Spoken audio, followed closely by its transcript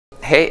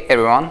Hey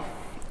everyone,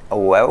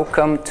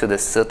 welcome to the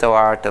subtle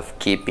art of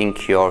keeping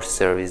your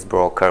service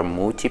broker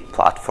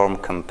multi-platform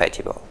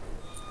compatible.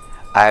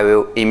 I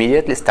will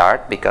immediately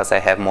start because I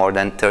have more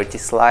than 30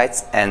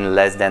 slides and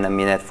less than a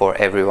minute for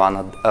every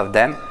one of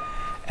them,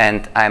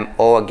 and I'm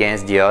all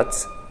against the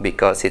odds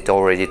because it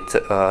already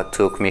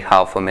took me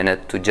half a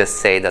minute to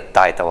just say the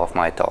title of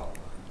my talk.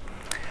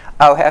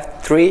 I'll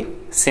have three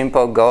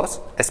simple goals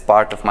as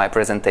part of my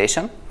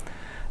presentation.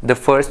 The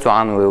first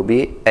one will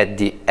be at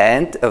the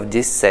end of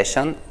this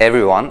session,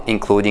 everyone,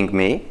 including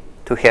me,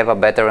 to have a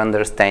better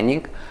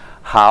understanding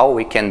how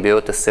we can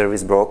build a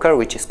service broker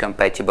which is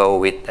compatible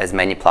with as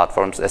many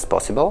platforms as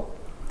possible.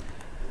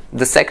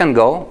 The second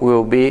goal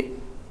will be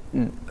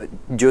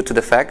due to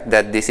the fact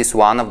that this is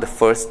one of the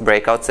first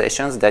breakout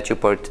sessions that you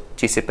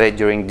participate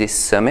during this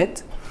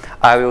summit.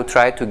 I will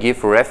try to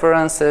give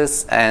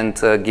references and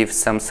give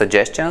some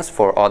suggestions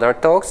for other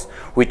talks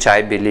which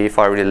I believe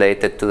are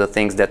related to the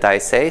things that I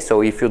say.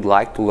 So if you'd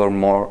like to learn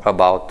more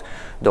about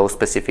those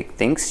specific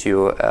things,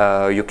 you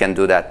can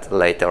do that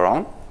later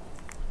on.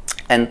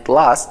 And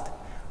last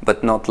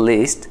but not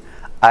least,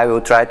 I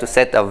will try to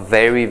set a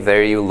very,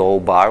 very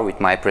low bar with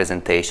my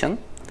presentation.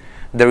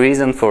 The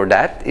reason for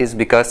that is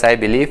because I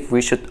believe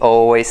we should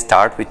always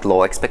start with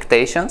low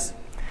expectations.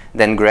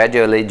 Then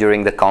gradually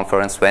during the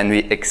conference, when we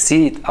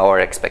exceed our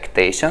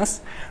expectations,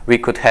 we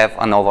could have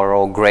an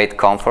overall great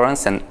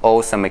conference and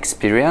awesome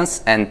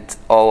experience, and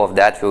all of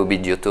that will be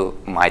due to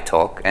my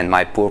talk and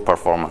my poor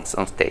performance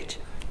on stage.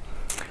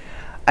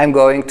 I'm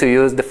going to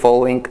use the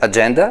following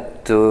agenda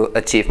to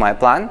achieve my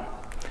plan.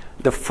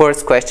 The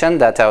first question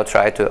that I'll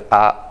try to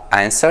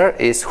answer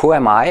is, who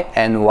am I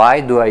and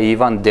why do I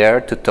even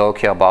dare to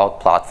talk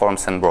about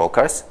platforms and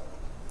brokers?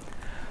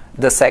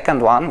 The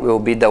second one will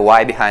be the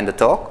why behind the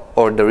talk,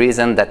 or the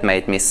reason that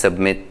made me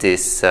submit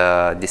this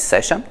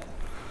session.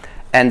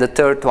 And the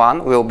third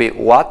one will be,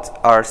 what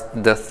are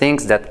the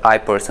things that I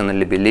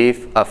personally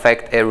believe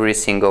affect every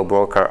single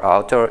broker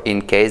out there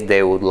in case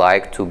they would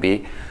like to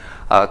be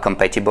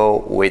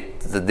compatible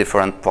with the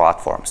different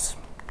platforms.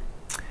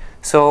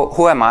 So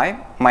who am I?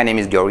 My name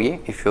is Georgi,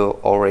 if you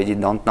already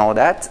don't know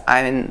that.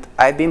 And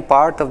I've been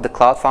part of the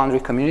Cloud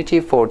Foundry community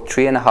for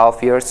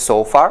 3.5 years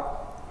so far.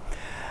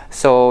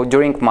 So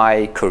during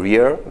my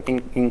career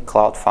in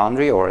Cloud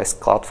Foundry, or as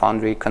Cloud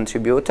Foundry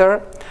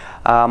contributor,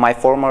 my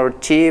former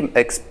team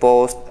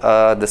exposed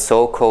the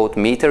so-called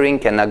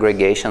metering and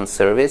aggregation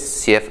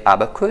service, CF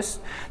Abacus,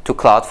 to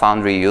Cloud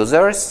Foundry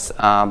users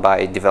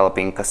by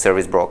developing a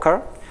service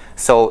broker.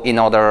 So in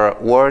other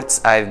words,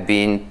 I've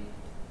been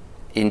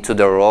into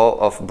the role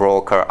of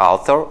broker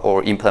author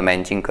or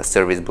implementing a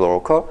service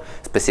broker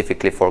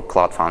specifically for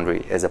Cloud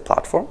Foundry as a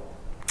platform.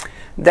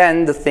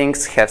 Then the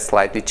things have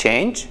slightly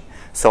changed.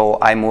 So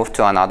I moved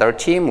to another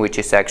team, which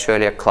is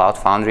actually a Cloud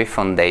Foundry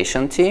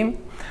Foundation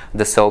team,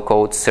 the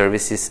so-called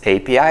Services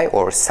API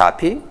or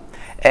SAP.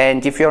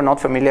 And if you're not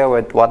familiar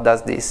with what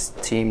does this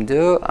team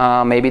do,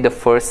 maybe the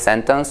first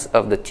sentence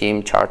of the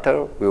team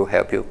charter will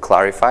help you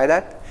clarify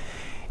that.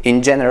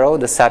 In general,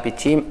 the SAP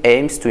team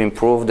aims to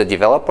improve the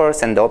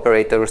developers and the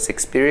operators'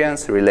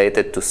 experience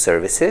related to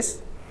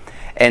services.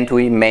 And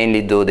we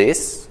mainly do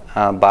this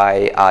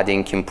by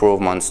adding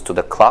improvements to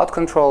the cloud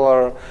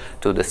controller,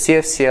 to the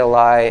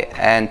CF-CLI,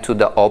 and to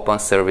the Open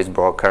Service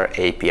Broker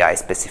API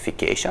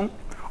specification.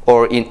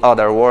 Or in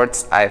other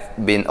words,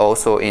 I've been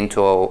also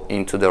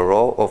into the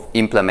role of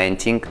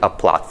implementing a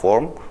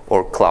platform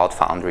or Cloud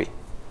Foundry.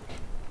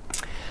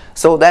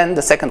 So then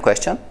the second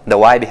question, the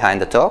why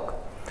behind the talk,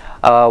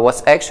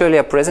 was actually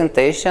a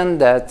presentation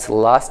that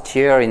last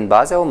year in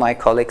Basel my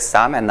colleague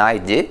Sam and I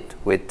did.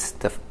 With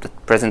the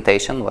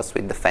presentation was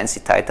with the fancy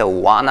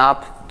title, One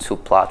App, Two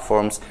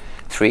Platforms,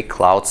 Three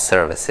Cloud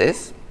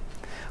Services.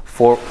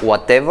 For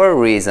whatever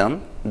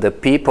reason, the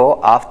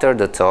people after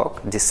the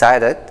talk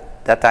decided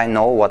that I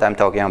know what I'm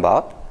talking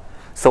about.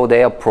 So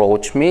they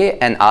approached me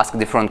and asked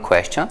different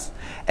questions.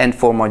 And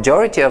for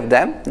majority of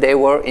them, they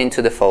were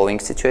into the following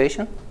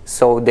situation.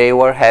 So they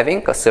were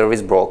having a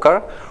service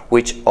broker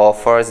which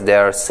offers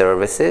their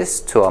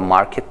services to a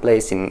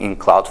marketplace in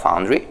Cloud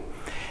Foundry.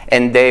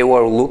 And they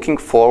were looking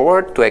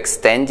forward to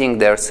extending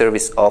their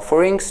service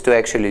offerings to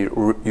actually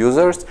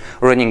users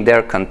running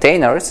their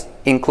containers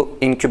in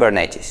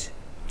Kubernetes.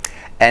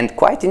 And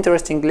quite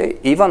interestingly,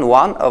 even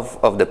one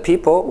of the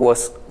people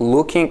was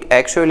looking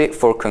actually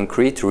for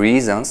concrete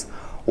reasons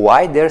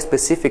why their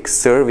specific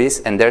service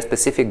and their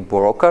specific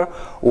broker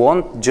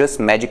won't just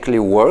magically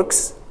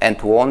works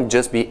and won't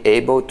just be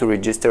able to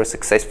register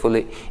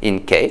successfully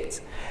in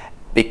Kate.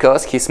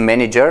 Because his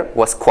manager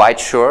was quite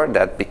sure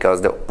that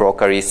because the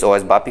broker is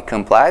OSBAPI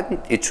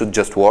compliant, it should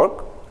just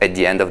work. At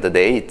the end of the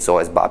day, it's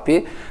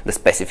OSBAPI. The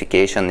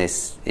specification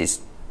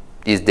is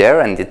there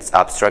and it's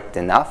abstract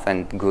enough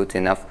and good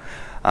enough,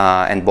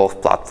 and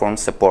both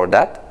platforms support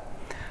that.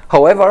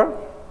 However,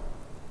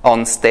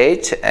 on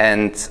stage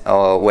and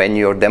when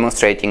you're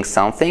demonstrating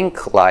something,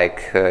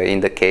 like in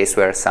the case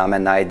where Sam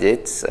and I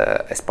did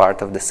as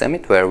part of the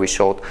summit, where we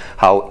showed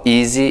how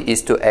easy it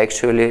is to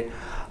actually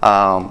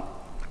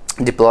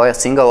deploy a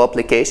single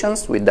application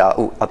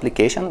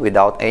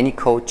without any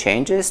code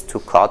changes to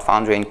Cloud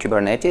Foundry and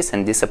Kubernetes,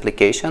 and this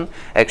application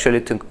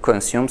actually to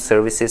consume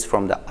services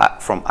from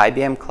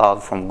IBM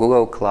Cloud, from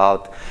Google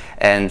Cloud,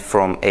 and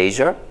from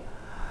Azure.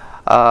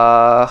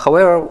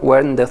 However,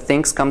 when the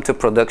things come to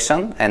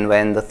production and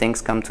when the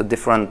things come to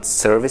different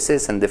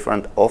services and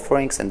different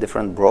offerings and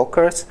different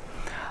brokers,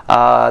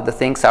 the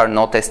things are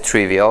not as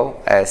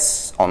trivial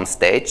as on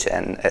stage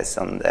and as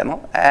on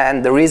demo.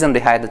 And the reason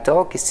behind the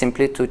talk is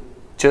simply to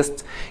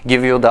just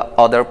give you the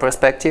other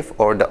perspective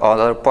or the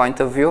other point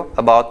of view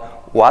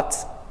about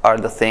what are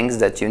the things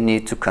that you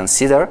need to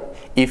consider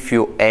if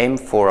you aim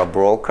for a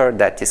broker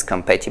that is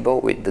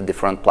compatible with the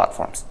different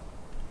platforms.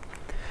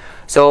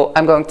 So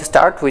I'm going to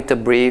start with a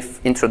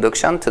brief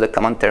introduction to the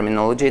common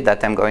terminology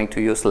that I'm going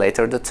to use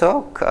later in the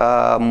talk.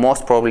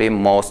 Most probably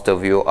most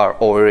of you are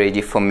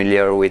already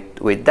familiar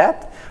with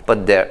that,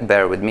 but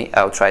bear with me,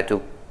 I'll try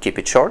to keep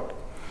it short.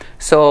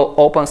 So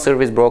Open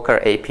Service Broker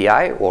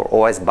API, or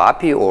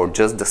OSBAPI, or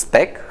just the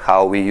spec,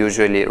 how we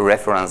usually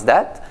reference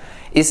that,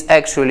 is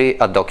actually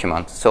a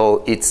document.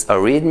 So it's a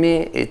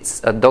README,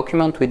 it's a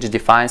document which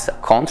defines a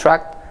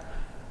contract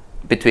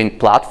between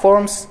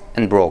platforms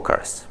and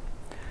brokers.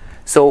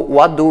 So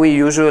what do we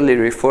usually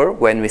refer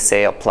when we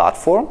say a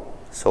platform?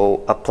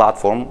 So a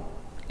platform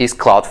is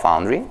Cloud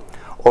Foundry,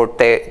 or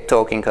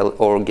talking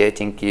or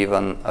getting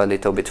even a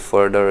little bit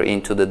further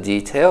into the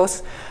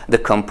details, the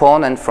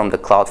component from the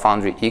Cloud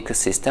Foundry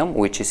ecosystem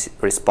which is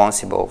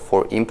responsible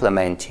for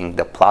implementing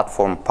the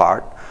platform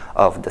part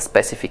of the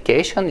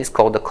specification is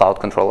called the Cloud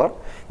Controller.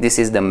 This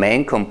is the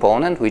main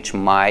component which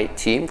my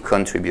team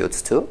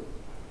contributes to.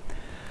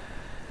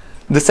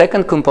 The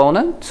second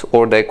component,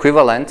 or the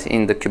equivalent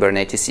in the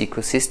Kubernetes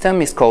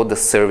ecosystem, is called the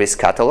Service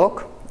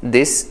Catalog.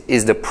 This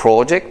is the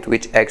project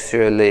which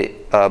actually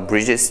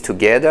bridges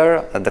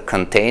together the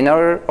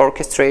container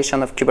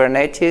orchestration of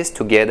Kubernetes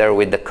together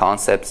with the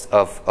concepts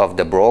of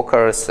the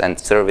brokers and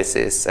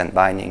services and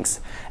bindings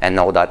and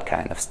all that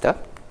kind of stuff.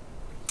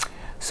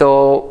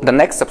 So the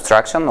next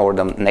abstraction, or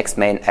the next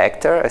main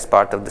actor as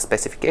part of the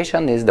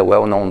specification, is the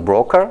well-known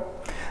broker.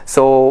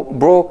 So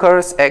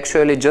brokers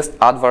actually just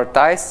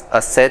advertise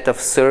a set of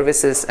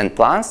services and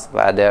plans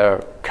via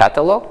their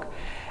catalog,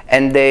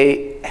 and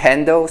they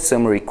handle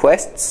some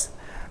requests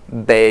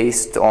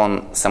based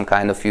on some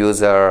kind of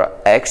user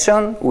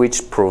action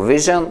which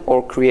provision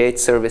or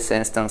creates service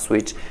instance,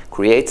 which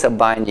creates a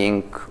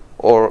binding,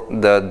 or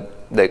the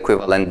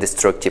equivalent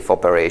destructive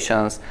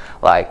operations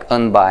like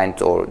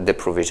unbind or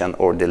deprovision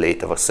or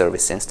delete of a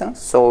service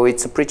instance. So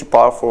it's a pretty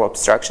powerful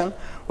abstraction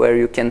where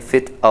you can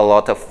fit a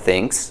lot of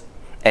things,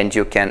 and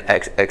you can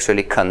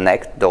actually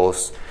connect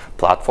those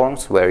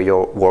platforms where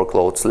your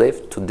workloads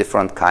live to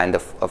different kind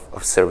of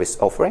service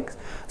offerings.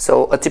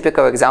 So a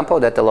typical example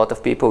that a lot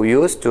of people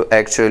use to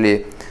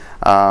actually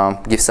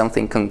give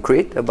something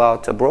concrete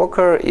about a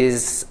broker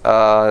is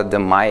the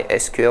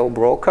MySQL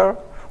broker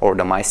or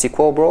the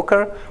MySQL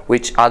broker,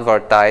 which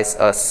advertise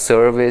a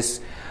service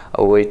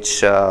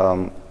which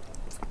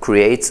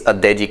creates a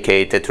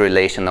dedicated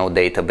relational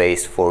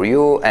database for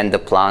you, and the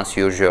plans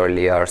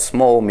usually are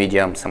small,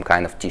 medium, some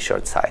kind of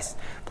t-shirt size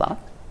plan.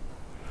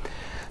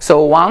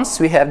 So once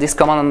we have this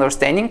common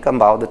understanding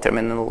about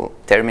the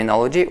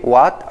terminology,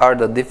 what are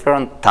the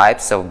different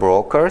types of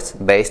brokers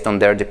based on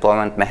their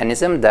deployment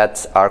mechanism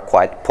that are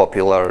quite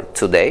popular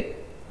today?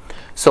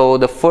 So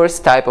the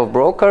first type of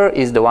broker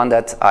is the one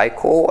that I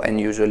call, and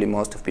usually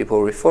most of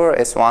people refer,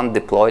 as one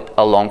deployed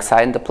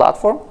alongside the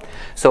platform.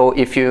 So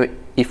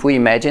if we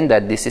imagine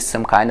that this is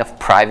some kind of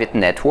private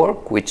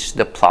network which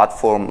the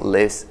platform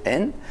lives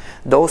in,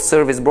 those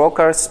service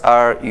brokers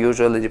are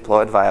usually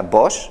deployed via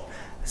BOSH,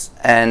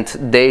 and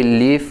they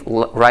live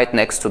right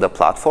next to the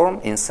platform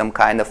in some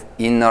kind of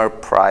inner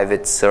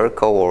private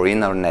circle or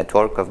inner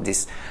network of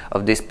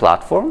this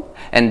platform,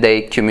 and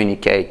they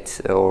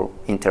communicate or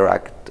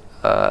interact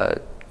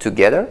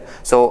together.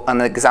 So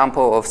an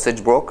example of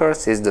such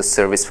brokers is the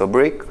Service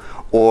Fabric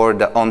or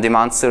the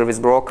on-demand service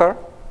broker.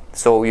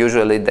 So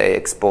usually they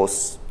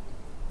expose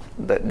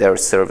their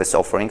service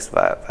offerings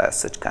via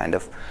such kind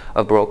of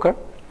a broker.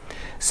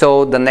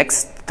 So the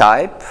next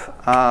type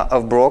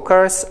of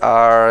brokers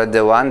are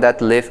the one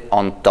that live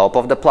on top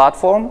of the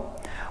platform.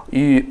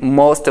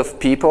 Most of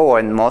people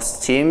and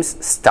most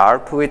teams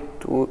start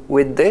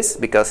with this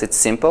because it's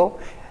simple.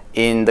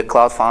 In the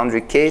Cloud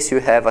Foundry case, you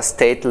have a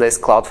stateless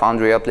Cloud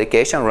Foundry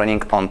application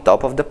running on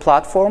top of the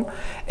platform,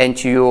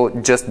 and you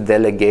just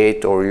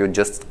delegate or you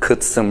just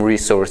cut some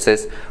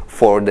resources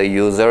for the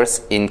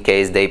users in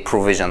case they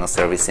provision a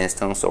service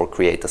instance or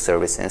create a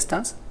service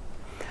instance.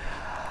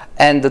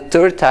 And the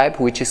third type,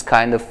 which is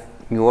kind of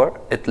newer,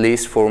 at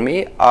least for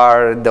me,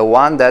 are the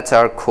one that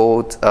are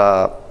called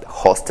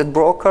hosted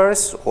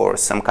brokers or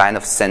some kind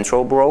of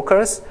central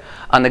brokers.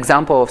 An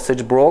example of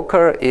such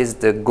broker is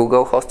the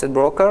Google hosted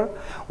broker,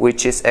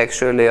 which is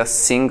actually a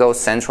single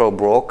central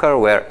broker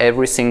where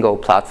every single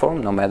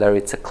platform, no matter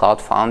it's a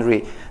Cloud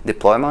Foundry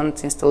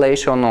deployment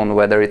installation or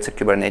whether it's a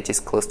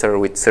Kubernetes cluster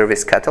with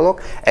service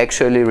catalog,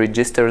 actually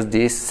registers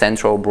this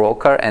central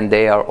broker, and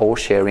they are all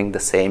sharing the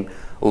same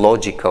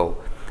logical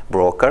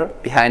broker.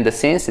 Behind the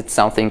scenes, it's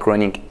something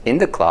running in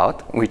the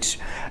cloud, which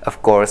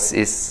of course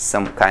is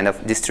some kind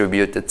of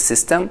distributed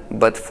system,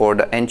 but for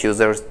the end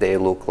users, they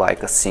look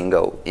like a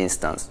single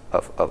instance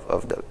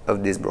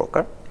of this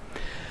broker.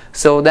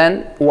 So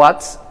then,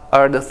 what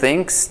are the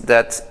things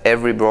that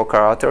every broker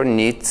author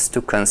needs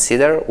to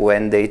consider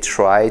when they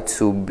try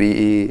to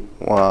be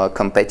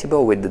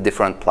compatible with the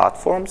different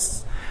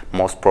platforms,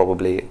 most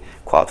probably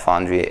Cloud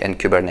Foundry and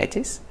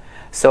Kubernetes?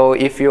 So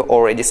if you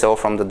already saw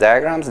from the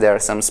diagrams, there are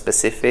some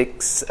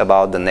specifics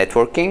about the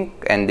networking,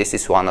 and this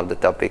is one of the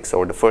topics,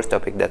 or the first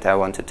topic that I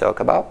want to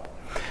talk about.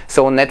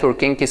 So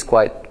networking is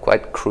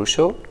quite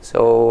crucial.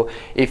 So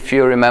if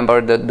you remember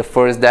the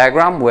first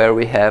diagram where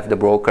we have the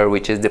broker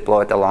which is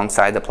deployed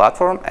alongside the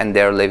platform and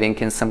they're living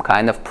in some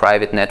kind of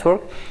private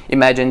network,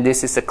 imagine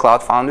this is a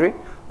Cloud Foundry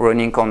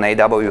running on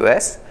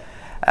AWS.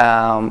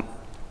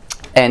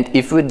 And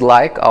if we'd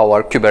like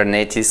our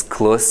Kubernetes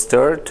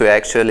cluster to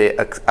actually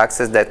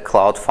access that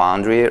Cloud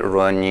Foundry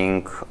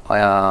running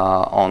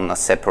on a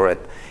separate,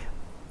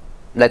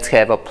 let's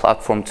have a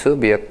platform 2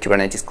 be a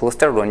Kubernetes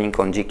cluster running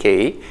on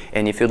GKE,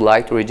 and if you'd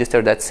like to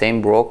register that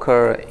same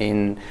broker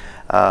in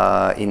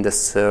the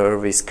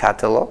service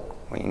catalog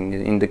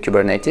in the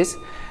Kubernetes,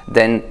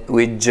 then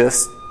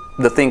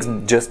the things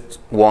just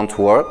won't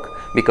work,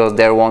 because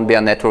there won't be a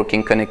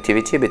networking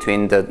connectivity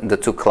between the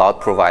two cloud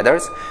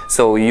providers.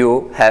 So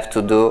you have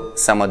to do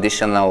some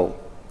additional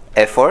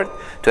effort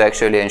to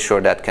actually ensure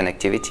that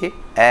connectivity.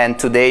 And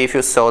today, if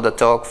you saw the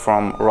talk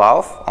from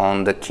Ralph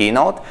on the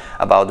keynote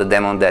about the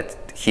demo that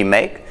he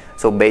made,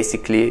 so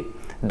basically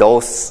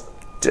those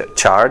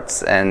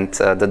charts and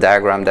the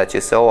diagram that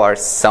you saw are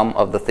some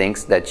of the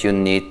things that you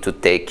need to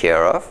take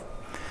care of.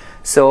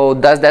 So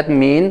does that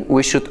mean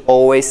we should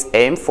always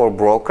aim for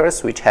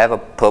brokers which have a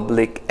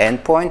public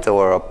endpoint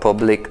or a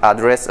public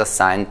address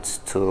assigned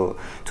to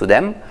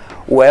them?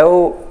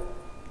 Well,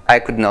 I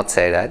could not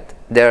say that.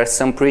 There are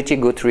some pretty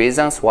good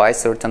reasons why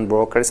certain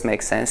brokers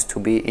make sense to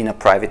be in a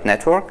private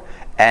network,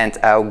 and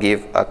I'll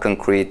give a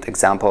concrete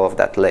example of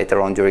that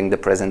later on during the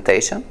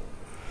presentation.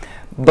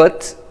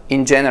 But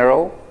in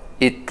general,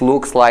 it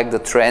looks like the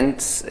trend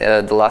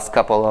the last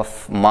couple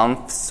of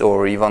months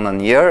or even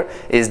a year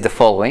is the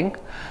following.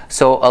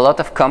 So a lot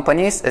of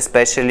companies,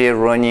 especially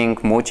running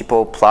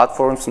multiple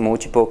platforms,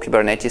 multiple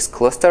Kubernetes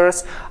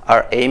clusters,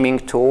 are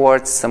aiming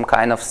towards some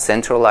kind of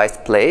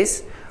centralized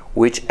place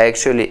which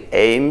actually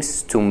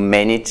aims to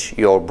manage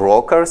your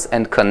brokers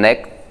and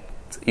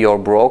connect your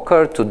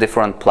broker to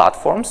different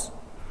platforms.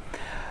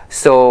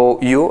 So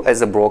you,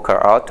 as a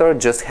broker author,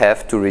 just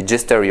have to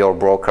register your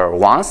broker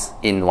once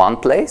in one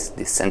place,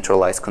 this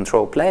centralized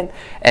control plane,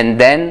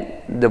 and then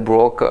the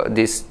broker,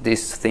 this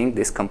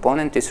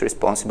component is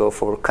responsible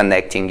for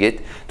connecting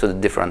it to the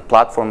different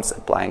platforms,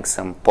 applying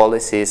some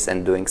policies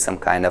and doing some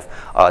kind of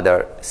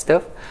other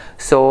stuff.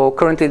 So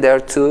currently there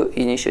are two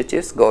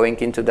initiatives going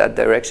into that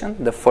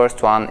direction. The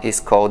first one is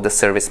called the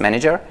Service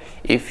Manager.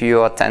 If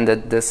you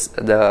attended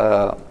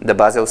the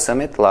Basel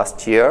Summit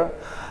last year,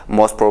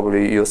 most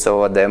probably you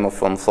saw a demo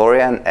from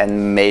Florian,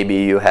 and maybe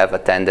you have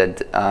attended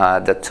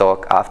the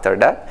talk after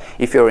that.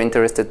 If you're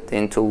interested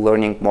into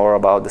learning more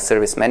about the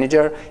Service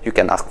Manager, you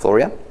can ask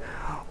Florian,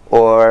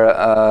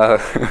 or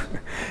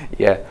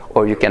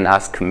or you can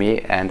ask me,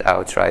 and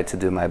I'll try to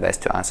do my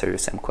best to answer you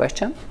some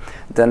question.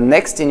 The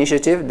next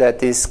initiative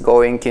that is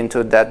going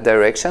into that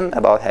direction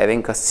about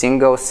having a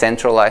single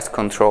centralized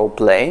control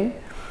plane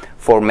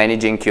for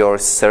managing your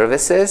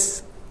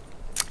services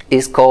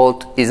is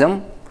called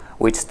ISM,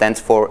 which stands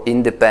for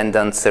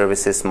Independent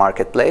Services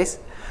Marketplace.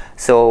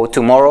 So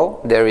tomorrow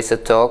there is a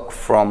talk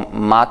from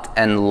Matt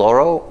and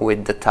Laurel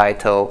with the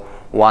title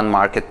One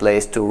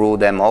Marketplace to Rule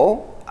Them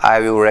All. I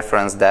will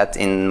reference that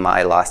in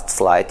my last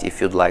slide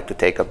if you'd like to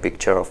take a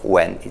picture of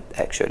when it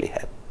actually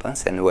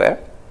happens and where.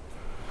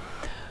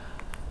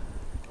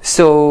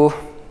 So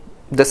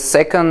the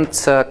second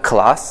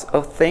class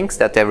of things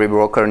that every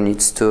broker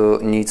needs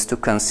to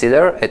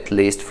consider, at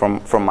least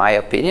from my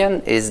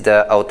opinion, is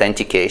the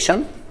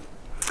authentication.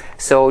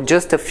 So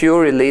just a few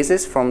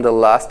releases from the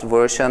last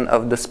version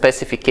of the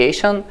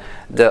specification,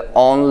 the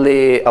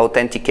only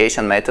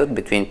authentication method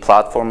between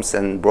platforms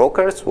and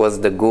brokers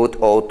was the good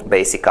old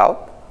basic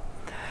auth.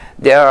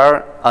 There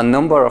are a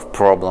number of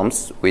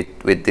problems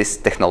with this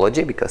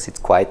technology because it's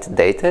quite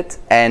dated,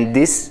 and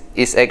this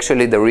is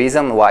actually the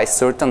reason why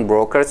certain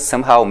brokers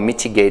somehow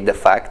mitigate the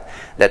fact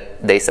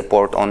that they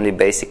support only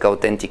basic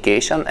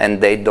authentication and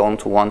they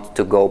don't want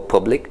to go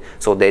public,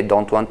 so they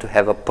don't want to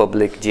have a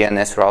public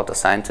DNS route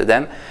assigned to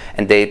them,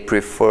 and they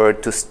prefer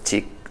to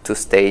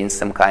stay in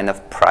some kind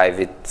of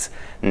private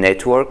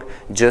network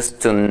just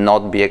to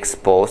not be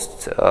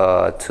exposed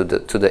to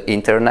the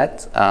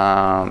internet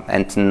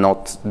and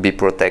not be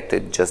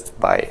protected just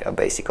by a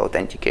basic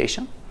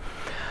authentication.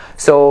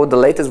 So the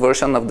latest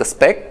version of the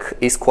spec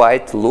is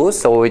quite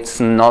loose, so it's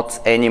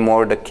not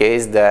anymore the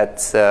case that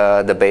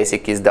the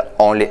basic is the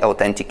only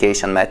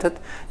authentication method.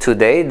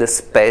 Today the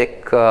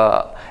spec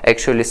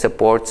actually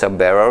supports a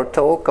bearer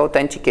talk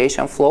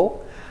authentication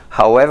flow.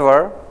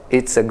 However,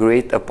 it's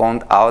agreed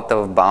upon out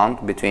of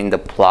bound between the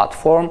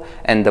platform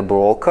and the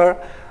broker,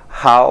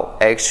 how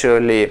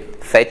actually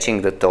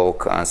fetching the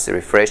tokens,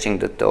 refreshing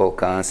the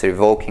tokens,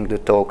 revoking the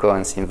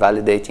tokens,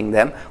 invalidating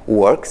them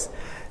works.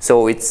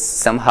 So it's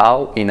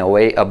somehow, in a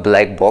way, a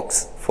black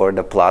box for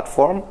the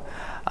platform.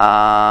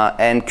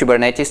 And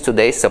Kubernetes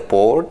today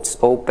supports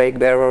opaque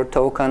bearer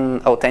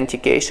token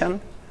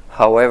authentication.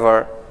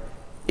 However,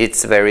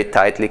 it's very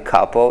tightly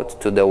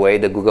coupled to the way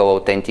the Google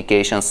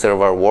Authentication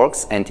Server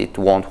works, and it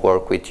won't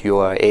work with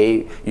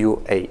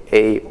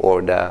UAA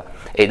or the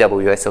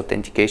AWS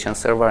Authentication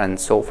Server and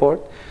so forth.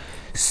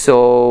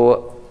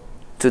 So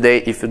today,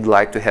 if you'd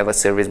like to have a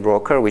service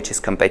broker which is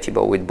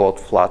compatible with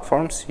both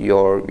platforms,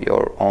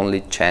 your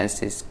only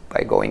chance is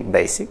by going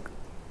basic.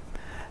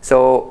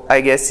 So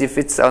I guess if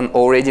it's an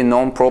already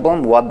known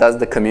problem, what does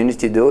the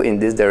community do in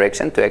this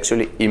direction to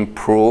actually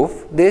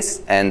improve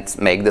this and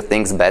make the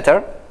things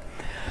better?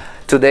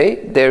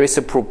 Today, there is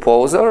a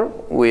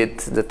proposal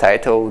with the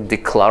title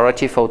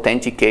Declarative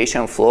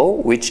Authentication Flow,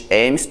 which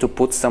aims to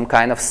put some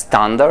kind of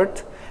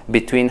standard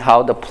between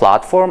how the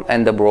platform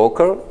and the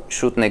broker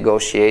should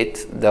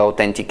negotiate the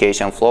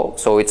authentication flow.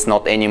 So it's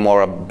not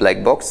anymore a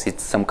black box,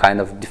 it's some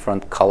kind of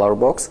different color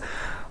box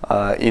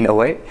in a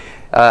way.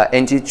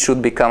 And it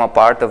should become a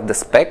part of the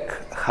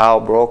spec,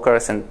 how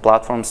brokers and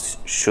platforms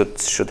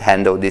should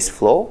handle this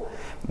flow.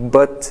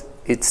 But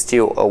it's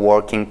still a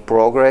work in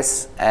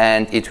progress,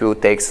 and it will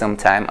take some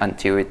time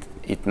until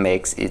it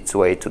makes its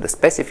way to the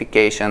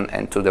specification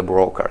and to the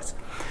brokers.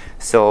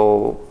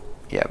 So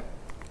yeah.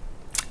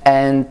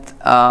 And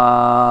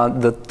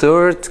the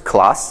third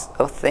class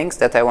of things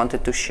that I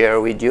wanted to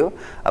share with you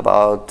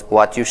about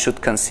what you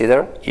should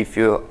consider if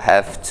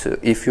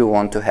you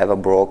want to have a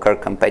broker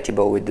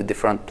compatible with the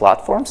different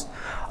platforms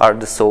are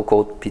the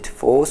so-called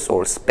pitfalls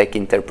or spec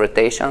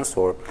interpretations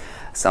or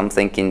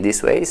something in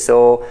this way.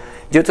 So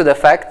due to the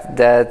fact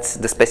that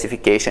the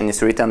specification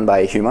is written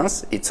by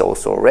humans, it's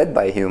also read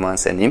by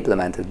humans and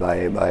implemented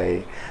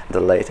by the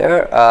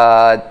later.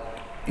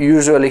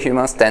 Usually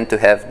humans tend to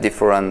have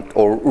different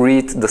or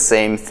read the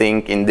same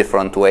thing in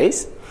different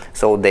ways.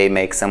 So they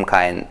make some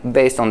kind,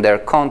 based on their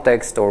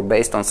context or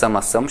based on some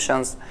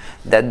assumptions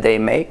that they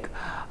make,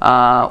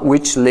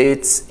 which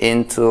leads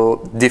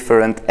into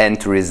different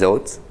end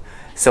results,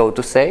 so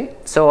to say.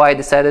 So I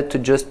decided to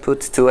just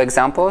put two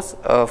examples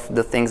of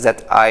the things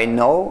that I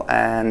know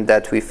and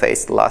that we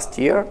faced last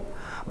year.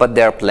 But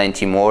there are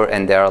plenty more,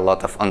 and there are a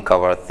lot of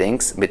uncovered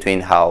things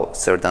between how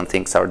certain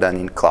things are done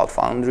in Cloud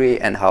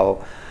Foundry and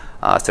how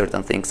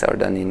certain things are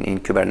done in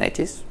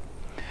Kubernetes.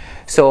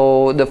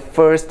 So the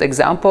first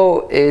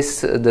example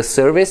is the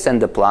service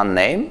and the plan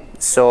name.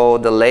 So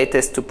the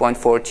latest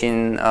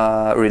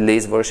 2.14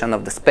 release version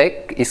of the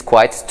spec is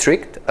quite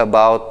strict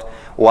about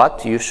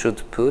what you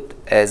should put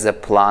as a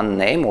plan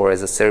name or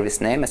as a service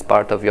name as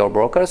part of your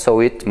broker. So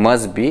it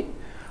must be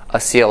a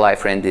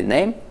CLI-friendly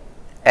name,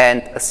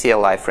 and a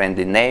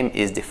CLI-friendly name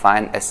is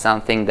defined as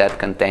something that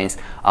contains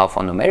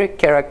alphanumeric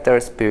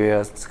characters,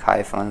 periods,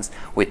 hyphens,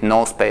 with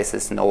no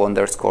spaces, no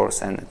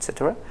underscores, and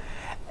etc.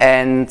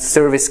 And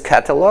service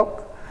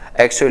catalog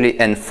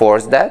actually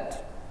enforce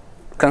that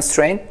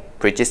constraint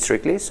pretty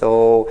strictly.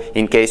 So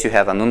in case you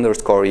have an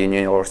underscore in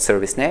your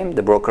service name,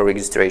 the broker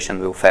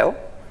registration will fail.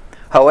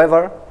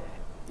 However,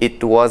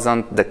 it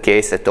wasn't the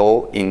case at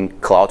all in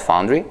Cloud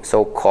Foundry.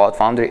 So Cloud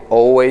Foundry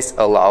always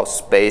allows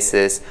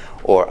spaces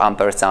or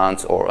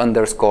ampersands or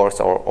underscores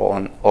or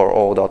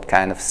all that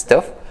kind of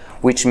stuff,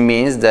 which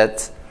means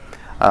that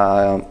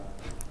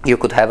you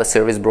could have a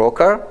service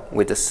broker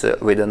with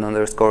an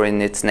underscore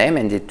in its name,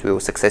 and it will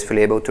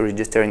successfully able to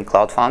register in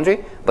Cloud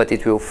Foundry, but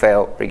it will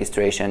fail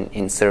registration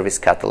in service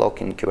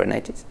catalog in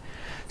Kubernetes.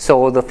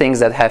 So the things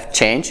that have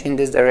changed in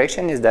this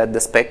direction is that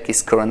the spec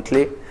is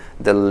currently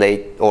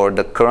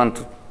the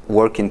current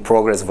work in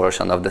progress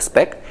version of the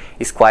spec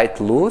is quite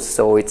loose,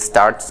 so it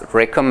starts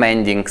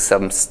recommending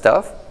some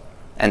stuff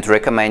and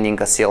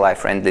recommending a CLI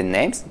friendly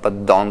names,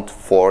 but don't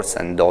force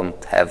and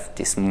don't have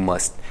this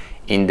must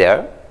in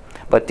there.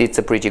 But it's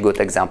a pretty good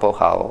example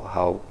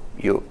how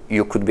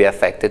you could be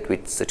affected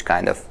with such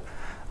kind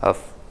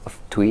of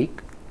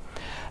tweak.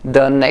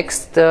 The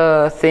next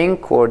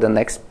thing or the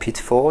next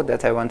pitfall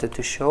that I wanted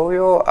to show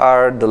you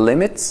are the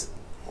limits.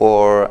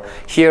 Or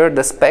here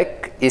the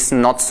spec is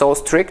not so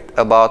strict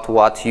about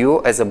what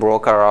you as a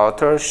broker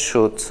router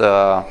should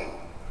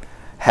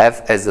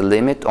have as a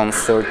limit on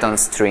certain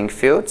string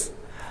fields.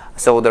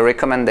 So the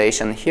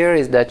recommendation here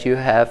is that you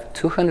have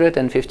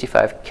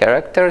 255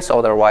 characters,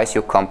 otherwise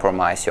you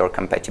compromise your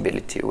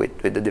compatibility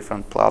with the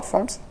different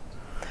platforms.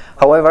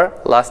 However,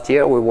 last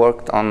year we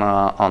worked on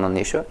an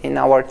issue in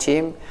our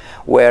team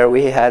where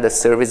we had a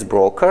service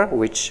broker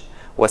which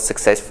was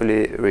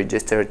successfully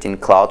registered in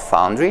Cloud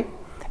Foundry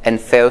and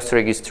fails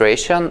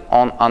registration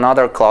on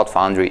another Cloud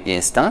Foundry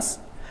instance.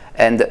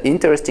 And the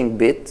interesting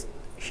bit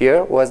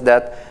here was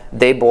that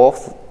they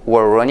both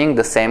were running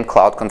the same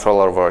cloud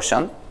controller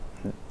version.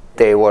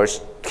 They were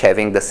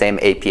having the same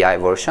API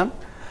version.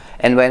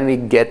 And when we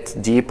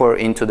get deeper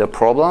into the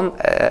problem,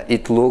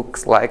 it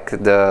looks like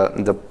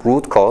the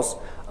root cause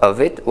of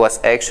it was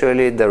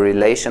actually the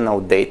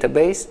relational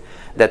database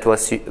that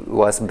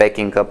was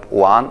backing up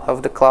one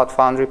of the Cloud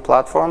Foundry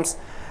platforms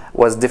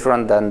was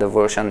different than the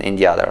version in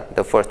the other.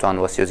 The first one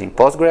was using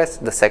Postgres,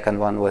 the second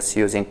one was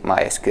using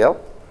MySQL.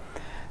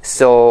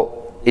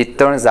 So it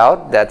turns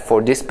out that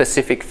for this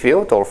specific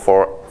field, or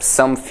for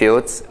some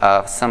fields,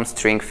 some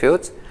string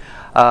fields,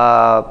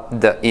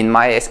 in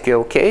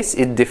MySQL case,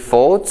 it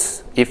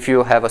defaults, if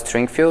you have a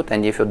string field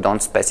and if you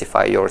don't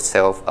specify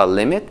yourself a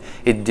limit,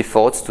 it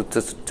defaults to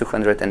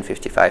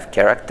 255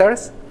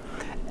 characters.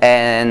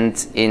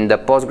 And in the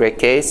Postgres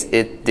case,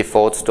 it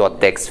defaults to a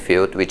text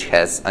field which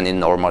has an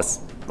enormous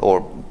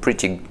or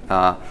pretty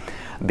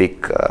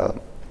big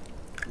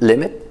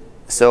limit.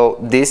 So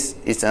this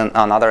is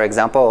another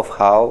example of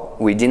how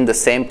within the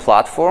same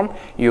platform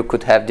you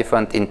could have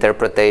different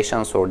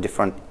interpretations or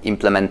different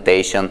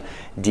implementation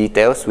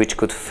details which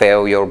could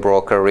fail your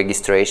broker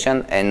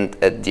registration, and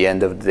at the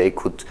end of the day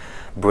could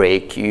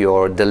break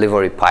your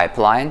delivery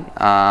pipeline,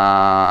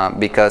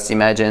 because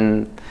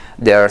imagine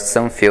there are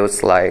some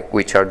fields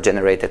which are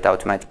generated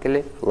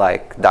automatically,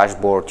 like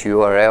dashboard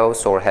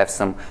URLs, or have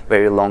some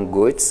very long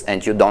GUIDs,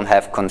 and you don't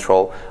have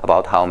control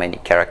about how many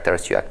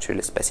characters you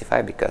actually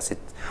specify, because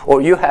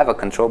or you have a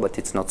control but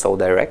it's not so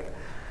direct,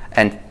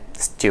 and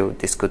still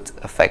this could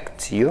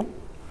affect you.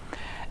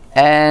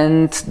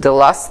 And the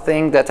last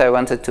thing that I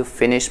wanted to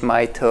finish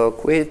my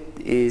talk with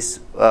is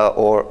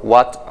or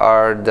what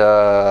are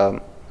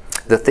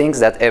the things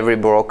that every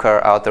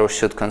broker author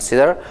should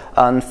consider.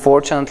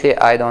 Unfortunately,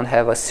 I don't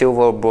have a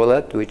silver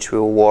bullet which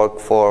will work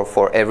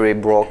for every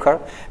broker,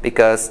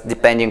 because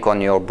depending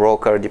on your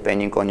broker,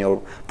 depending on your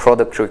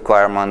product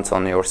requirements,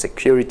 on your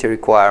security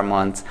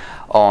requirements,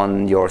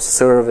 on your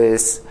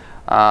service,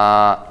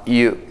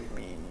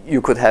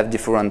 you could have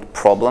different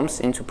problems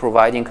into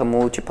providing a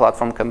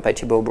multi-platform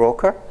compatible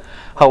broker.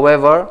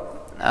 However,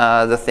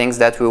 the things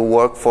that will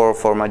work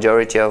for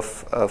majority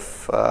of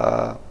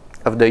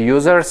the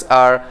users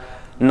are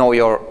know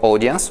your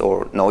audience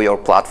or know your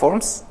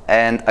platforms,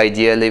 and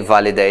ideally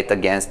validate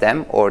against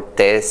them or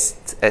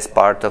test as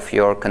part of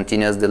your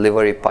continuous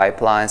delivery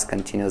pipelines,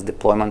 continuous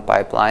deployment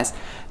pipelines,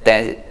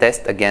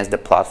 test against the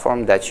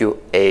platform that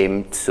you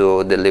aim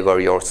to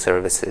deliver your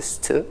services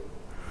to.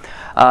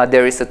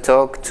 There is a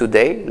talk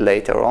today,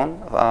 later on,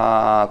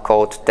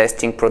 called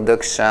Testing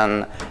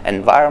Production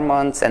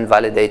Environments and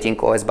Validating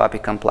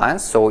OSBAPI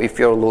Compliance. So if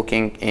you're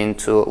looking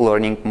into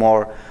learning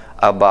more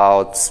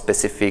about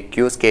specific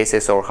use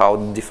cases or how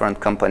different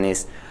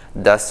companies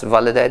does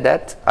validate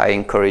that, I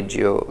encourage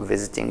you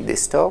visiting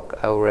this talk.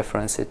 I will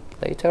reference it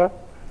later.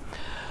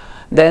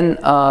 Then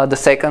the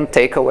second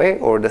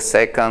takeaway, or the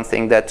second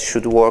thing that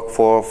should work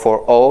for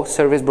all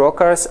service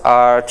brokers,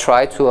 are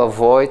try to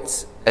avoid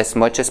as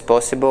much as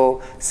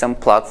possible some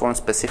platform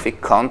specific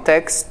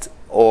context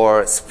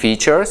or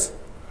features.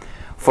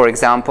 For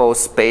example,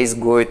 space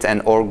GUID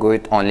and OR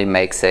GUID only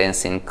make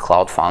sense in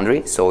Cloud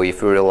Foundry. So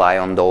if you rely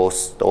on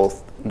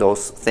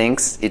those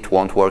things, it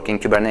won't work in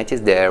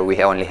Kubernetes. There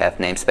we only have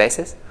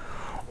namespaces.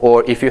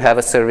 Or if you have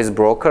a service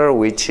broker,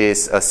 which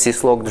is a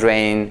syslog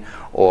drain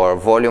or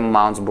volume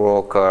mounts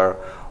broker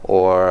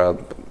or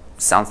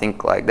something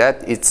like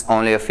that, it's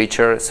only a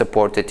feature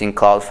supported in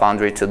Cloud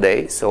Foundry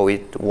today, so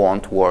it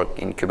won't work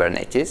in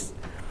Kubernetes.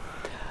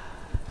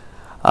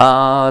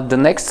 The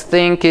next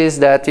thing is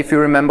that if you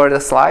remember the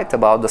slide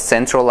about the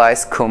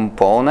centralized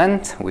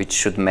component, which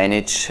should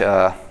manage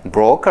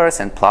brokers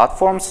and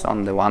platforms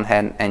on the one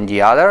hand and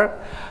the other,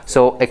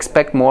 so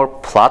expect more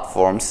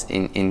platforms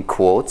in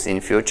quotes in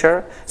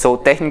future. So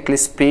technically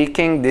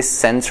speaking, this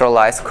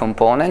centralized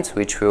component,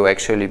 which will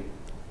actually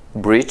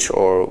bridge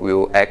or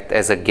will act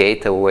as a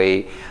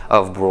gateway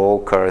of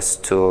brokers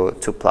to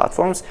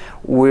platforms,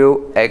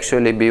 will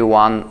actually be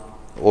one,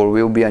 or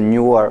will be a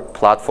newer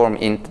platform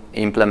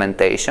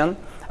implementation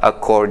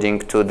according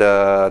to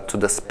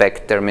the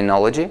spec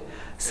terminology.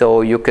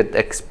 So you could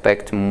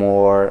expect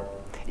more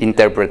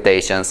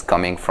interpretations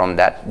coming from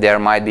that. There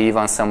might be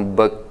even some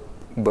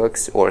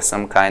bugs or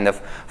some kind of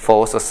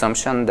false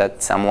assumption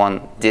that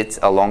someone did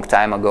a long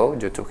time ago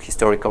due to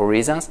historical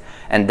reasons,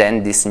 and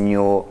then this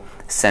new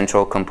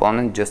central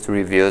component just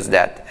reviews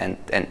that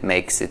and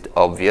makes it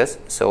obvious.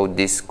 So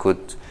this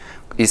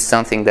is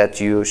something that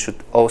you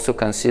should also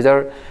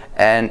consider.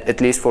 And at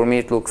least for me,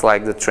 it looks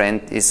like the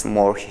trend is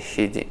more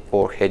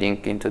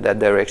heading into that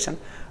direction,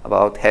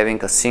 about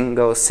having a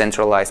single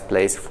centralized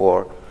place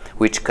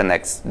which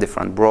connects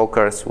different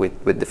brokers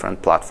with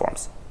different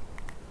platforms.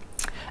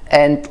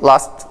 And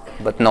last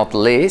but not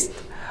least,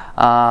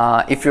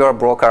 if you're a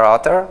broker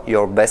author,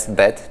 your best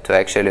bet to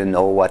actually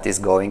know what is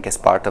going as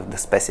part of the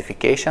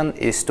specification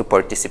is to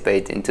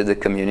participate into the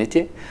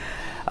community.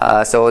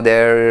 So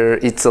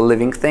it's a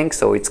living thing,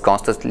 so it's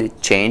constantly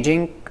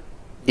changing.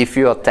 If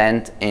you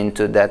attend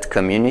into that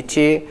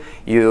community,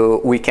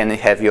 we can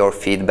have your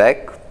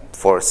feedback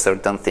for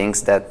certain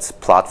things that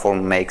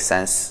platform makes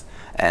sense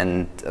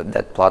and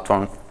that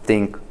platform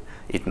think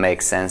it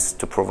makes sense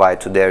to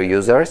provide to their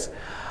users.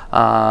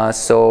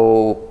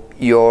 So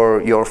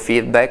your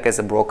feedback as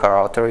a broker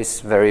author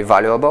is very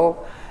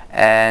valuable,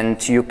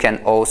 and you can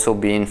also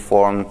be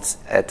informed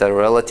at a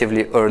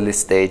relatively early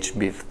stage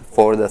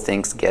before the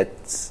things get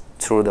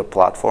through the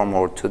platform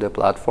or to the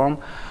platform,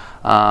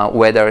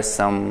 whether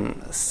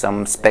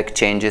some spec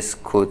changes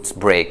could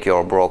break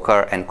your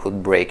broker and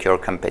could break your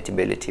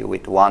compatibility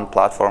with one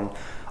platform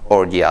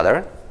or the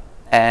other.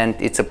 And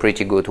it's a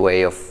pretty good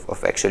way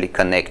of actually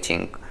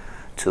connecting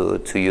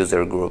to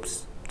user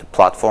groups, the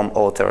platform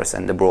authors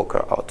and the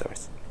broker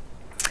authors.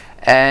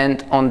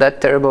 And on that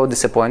terrible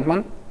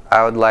disappointment,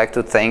 I would like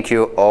to thank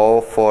you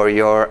all for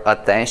your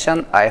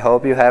attention. I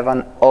hope you have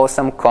an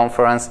awesome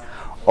conference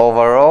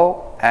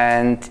overall,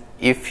 and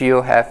if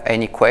you have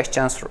any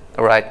questions,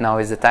 right now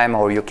is the time,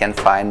 or you can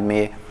find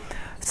me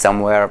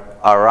somewhere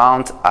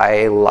around.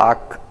 I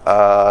lack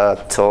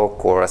a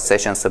talk or a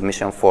session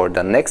submission for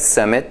the next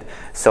summit,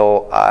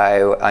 so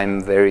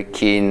I'm very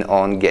keen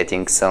on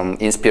getting some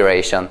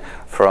inspiration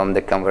from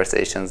the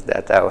conversations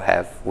that I'll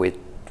have with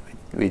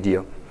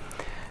you.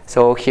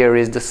 So here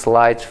is the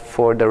slide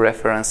for the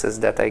references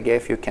that I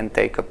gave. You can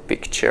take a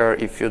picture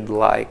if you'd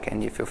like,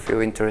 and if you feel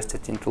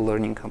interested into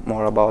learning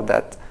more about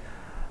that.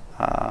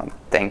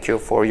 Thank you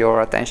for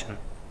your attention.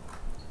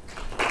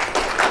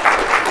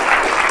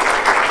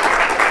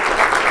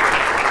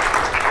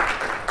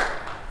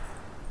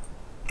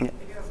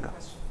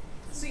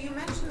 So you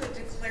mentioned the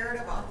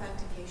declarative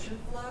authentication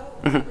flow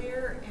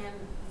earlier, and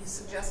you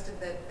suggested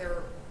that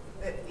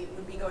it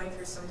would be going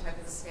through some type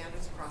of a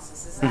standards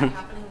process. Is that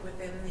happening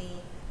within the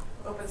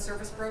open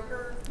service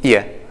broker?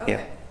 Yeah. Okay.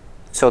 Yeah.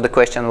 So the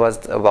question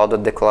was about the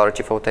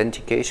declarative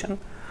authentication.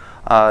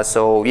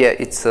 So yeah,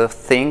 it's a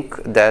thing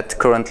that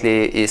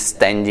currently is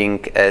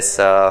standing as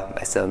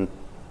an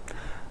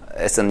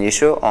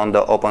issue on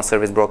the Open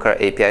Service Broker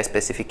API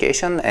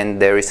specification,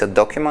 and there is a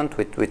document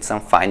with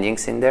some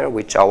findings in there,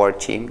 which our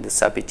team, the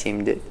SAP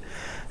team, did.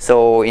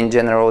 So in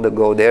general, the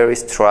goal there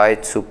is try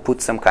to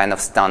put some kind of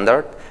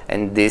standard,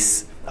 and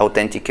this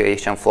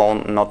authentication flow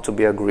not to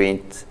be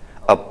agreed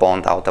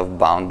upon out of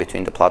bound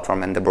between the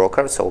platform and the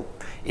broker. So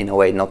in a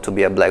way, not to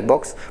be a black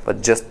box,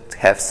 but just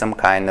have some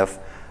kind of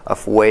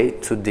way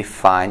to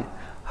define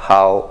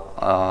how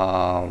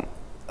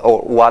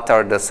or what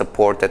are the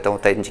supported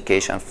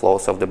authentication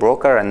flows of the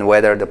broker, and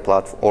whether the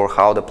platform or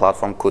how the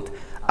platform could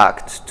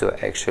act to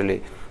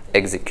actually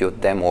execute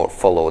them or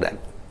follow them.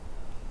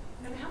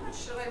 And how much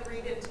should I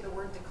read into the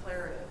word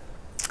declarative?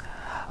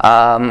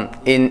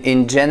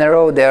 In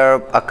general, there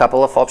are a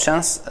couple of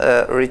options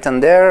written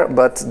there,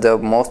 but the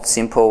most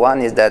simple one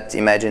is that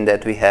imagine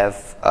that we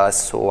have a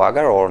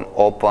Swagger or an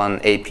open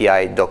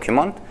API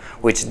document,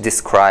 which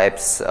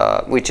describes,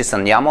 which is a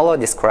YAML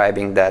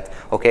describing that,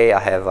 okay, I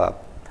have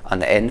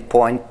an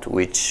endpoint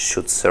which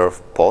should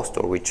serve POST,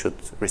 or which should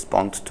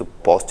respond to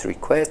POST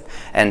request,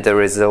 and the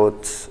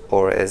result,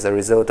 or as a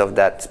result of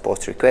that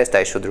POST request,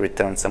 I should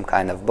return some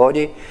kind of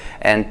body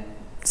and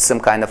some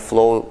kind of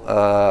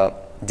flow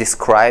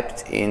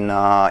described in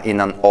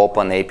an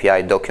open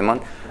API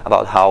document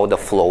about how the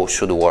flow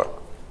should work.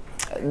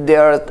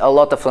 There are a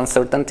lot of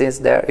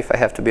uncertainties there, if I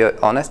have to be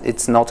honest.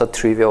 It's not a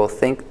trivial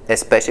thing,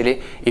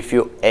 especially if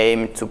you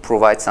aim to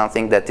provide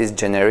something that is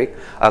generic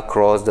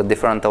across the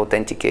different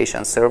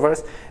authentication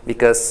servers,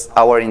 because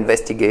our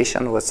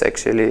investigation was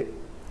actually,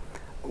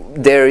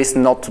 there is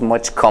not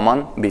much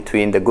common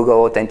between the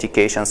Google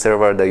authentication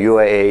server, the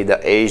UAA, the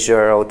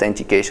Azure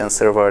authentication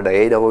server, the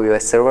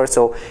AWS server,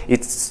 so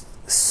it's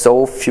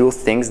so few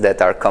things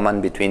that are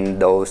common between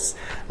those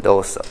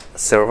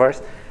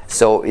servers.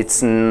 So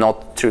it's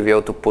not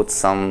trivial to put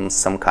some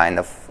kind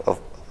of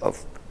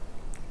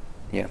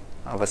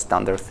a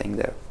standard thing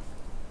there.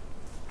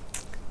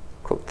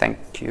 Cool.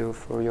 Thank you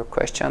for your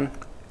question.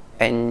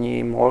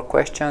 Any more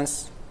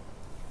questions?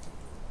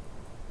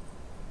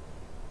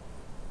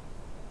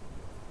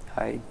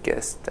 I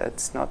guess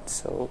that's not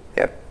so.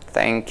 Yep.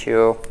 Thank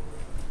you.